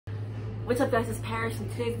What's up guys, it's Paris. In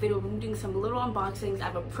today's video I'm doing some little unboxings. I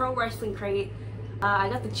have a pro wrestling crate. I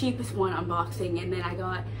got the cheapest one unboxing, and then I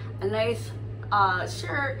got a nice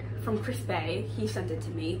shirt from Chris Bay. He sent it to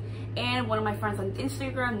me. And one of my friends on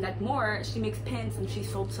Instagram, Nicoles, she makes pins and she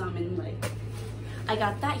sold some, and like I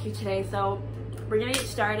got that here today. So we're gonna get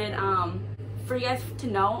started. For you guys to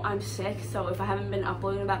know, I'm sick, so if I haven't been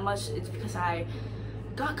uploading that much, it's because I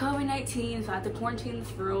got COVID-19, so I had to quarantine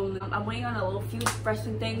this room. I'm waiting on a little few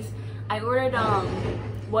wrestling things. I ordered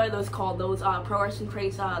what are those called? Those pro wrestling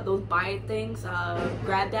crates, those buy things,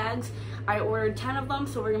 grab bags. I ordered 10 of them,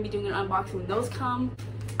 so we're gonna be doing an unboxing when those come.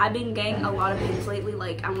 I've been getting a lot of pins lately.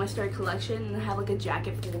 Like, I want to start a collection and have like a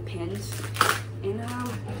jacket full of pins. And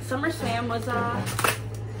SummerSlam was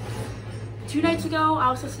 2 nights ago. I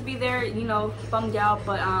was supposed to be there, you know, bummed out,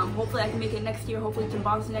 but hopefully I can make it next year. Hopefully it's in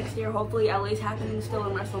Boston next year. Hopefully LA's happening still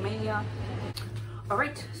in WrestleMania.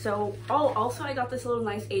 Alright, so, also I got this little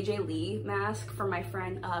nice AJ Lee mask from my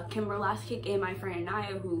friend Kimber Last Kick and my friend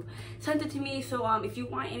Naya, who sent it to me. So if you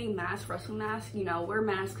want any masks, wrestling masks, you know, wear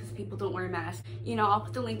masks because people don't wear masks. You know, I'll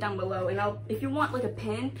put the link down below. And if you want like a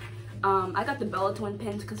pin, I got the Bella Twin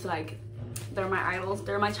pins because like they're my idols.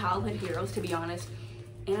 They're my childhood heroes, to be honest.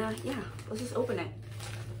 And yeah, let's just open it.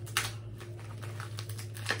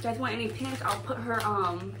 If you guys want any pins, I'll put her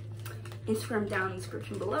Instagram down in the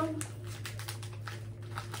description below.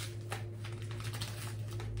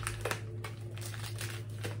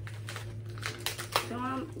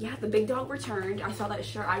 So yeah, the big dog returned. I saw that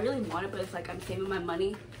shirt. I really want it, but it's like I'm saving my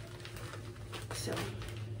money. So,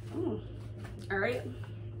 all right.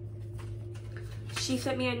 She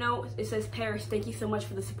sent me a note. It says, Paris, thank you so much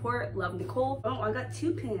for the support. Love, Nicole. Oh, I got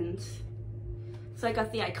 2 pins. So I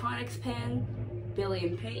got the Iconics pin, Billy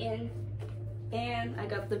and Peyton, and I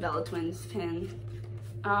got the Bella Twins pin.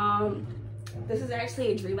 This is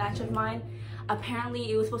actually a dream match of mine.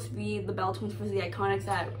 Apparently it was supposed to be the Bella Twins versus the Iconics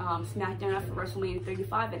at SmackDown after WrestleMania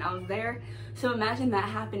 35, and I was there. So imagine that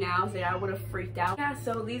happened and I was there. I would have freaked out. Yeah,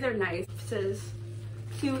 so these are nice. This is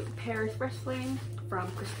Cute Paris Wrestling from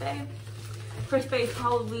Chris Bay. Chris Bay is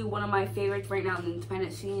probably one of my favorites right now in the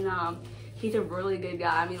independent scene. He's a really good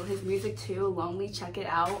guy. I mean, his music too, Lonely, check it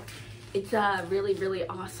out. It's really, really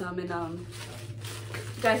awesome, and the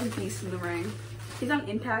guy's a beast in the ring. He's on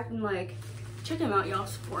Impact, and like, check him out, y'all,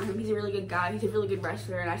 support him. He's a really good guy. He's a really good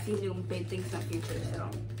wrestler, and I see him doing big things in the future, so.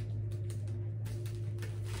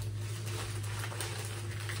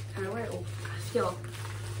 Alright, still,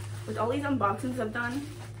 with all these unboxings I've done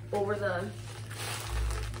over the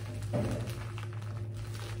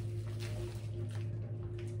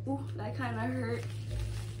ooh, that kind of hurt.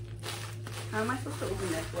 How am I supposed to open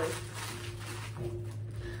this place?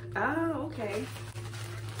 Oh, okay.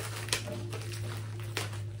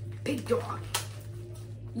 Big dog.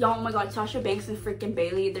 Y'all, oh my god, Sasha Banks and freaking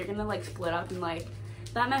Bailey, they're gonna like split up, and like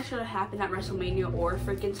that match should have happened at WrestleMania or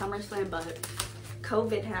freaking SummerSlam, but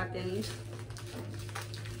COVID happened.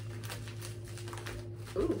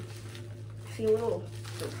 Ooh, I see a little.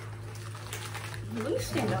 Let me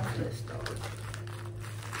stand up to this dog.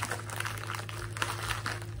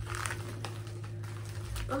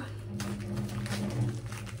 Ugh.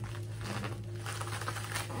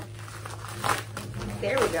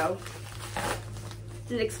 There we go.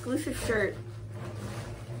 It's an exclusive shirt.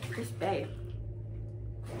 Chris Bay.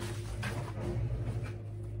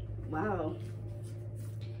 Wow.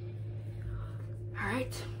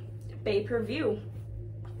 Alright. Bay per view.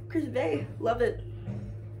 Chris Bay. Love it.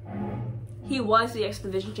 He was the X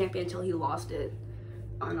Division champion until he lost it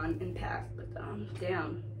on Impact. But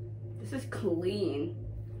damn. This is clean.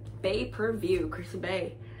 Bay per view. Chris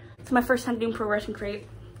Bay. It's my first time doing Pro Wrestling Crate.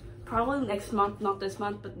 Probably next month, not this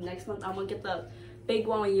month, but next month I'm gonna get the big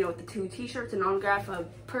one, you know, with the 2 t-shirts and autograph a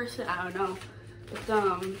person. I don't know.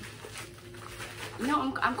 But, you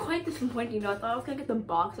know, I'm quite disappointed. You know, I thought I was gonna get the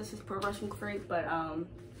box that says Pro Wrestling Crate, but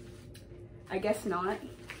I guess not.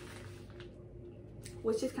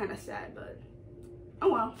 Which is kind of sad, but oh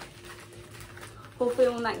well. Hopefully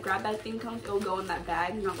when that grab bag thing comes, it'll go in that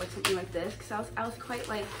bag, not like something like this. Cause I was quite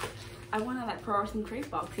like, I wanted that Pro Wrestling Crate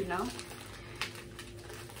box, you know.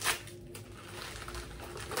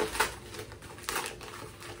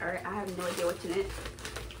 Alright, I have no idea what's in it.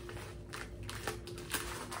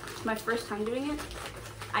 It's my first time doing it.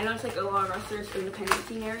 I know it's like a lot of wrestlers in the independent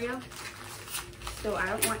scene area, so I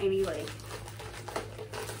don't want any like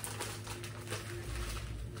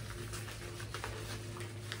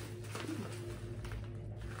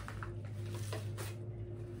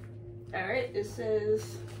Alright, this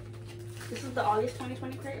is the August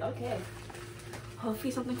 2020 crate. Okay. Hopefully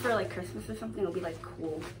something for like Christmas or something will be like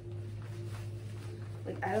cool.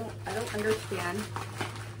 Like I don't understand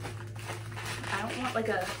got like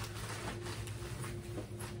a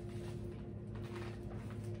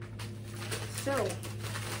so.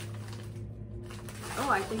 Oh,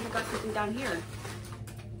 I think I got something down here.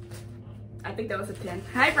 I think that was a pin.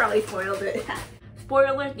 I probably spoiled it.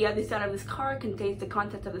 Spoiler alert, the other side of this card contains the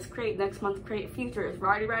contents of this crate. Next month's crate features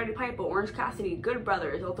Roddy Piper, Orange Cassidy, Good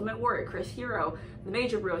Brothers, Ultimate Warrior, Chris Hero, The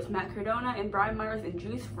Major Bros, Matt Cardona, and Brian Myers and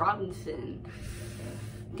Juice Robinson.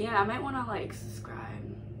 Damn, I might want to like subscribe.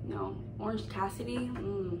 No, Orange Cassidy.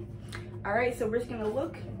 Alright, so we're just gonna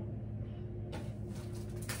look.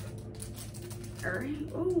 Alright,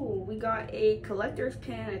 oh, we got a collector's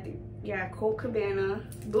pin, I think. Yeah, Colt Cabana.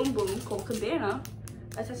 Boom Boom, Colt Cabana.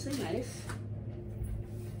 That's actually nice.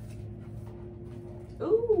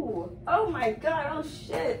 Ooh, oh my god, oh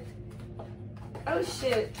shit. Oh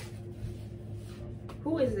shit.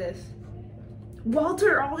 Who is this?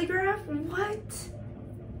 Walter autograph? What?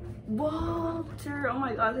 Walter, oh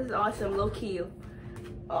my god, this is awesome, low key.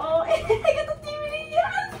 Oh, I got the DVD,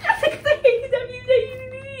 yes! I got the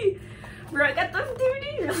DVD! Bro, I got the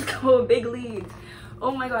DVD, let's go, big leads. Oh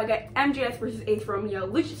my god, I got MJS versus Ace Romeo,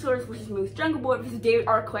 Luchasaurus versus Moose, Jungle Boy versus David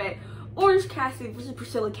Arquette, Orange Cassidy versus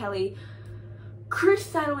Priscilla Kelly, Chris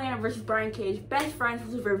Sutherland versus Brian Cage, Best Friends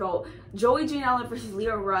versus Revolt, Joey Janela versus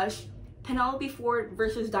Leo Rush, Penelope Ford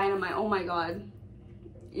versus Dynamite. Oh my god.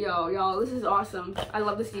 Yo, y'all, this is awesome. I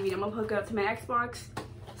love this DVD. I'm gonna hook it up to my Xbox.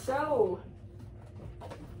 So,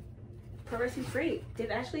 Pro Wrestling Freight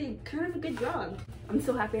did actually kind of a good job. I'm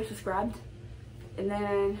so happy I subscribed. And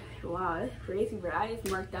then, wow, that's crazy, bro. I just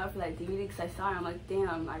marked out for that DVD because I saw it. I'm like,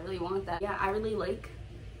 damn, I really want that. Yeah, I really like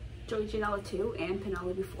Joey Janela too, and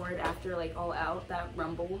Penelope Ford after like All Out, that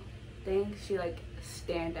Rumble thing. She like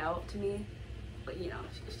stand out to me. But you know,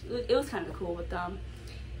 it was kind of cool with them.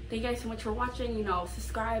 Thank you guys so much for watching. You know,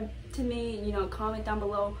 subscribe to me, you know, comment down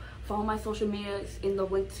below. Follow my social medias in the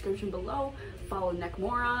link description below. Follow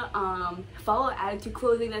Neckmora. Follow Attitude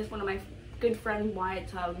Clothing. That's one of my good friend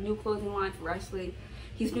Wyatt's new clothing line for wrestling.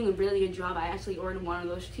 He's doing a really good job. I actually ordered one of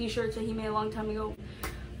those t-shirts that he made a long time ago.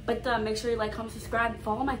 But make sure you like, comment, subscribe.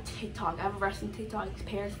 Follow my TikTok. I have a wrestling TikTok. It's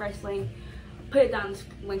Paris Wrestling. Put it down in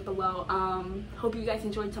the link below. Hope you guys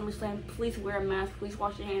enjoyed SummerSlam. Please wear a mask. Please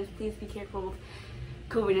wash your hands. Please be careful with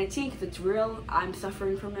COVID-19 because it's real. I'm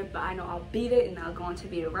suffering from it, but I know I'll beat it and I'll go on to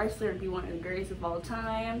be a wrestler and be one of the greatest of all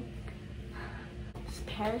time. It's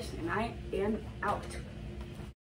Paris and I am out.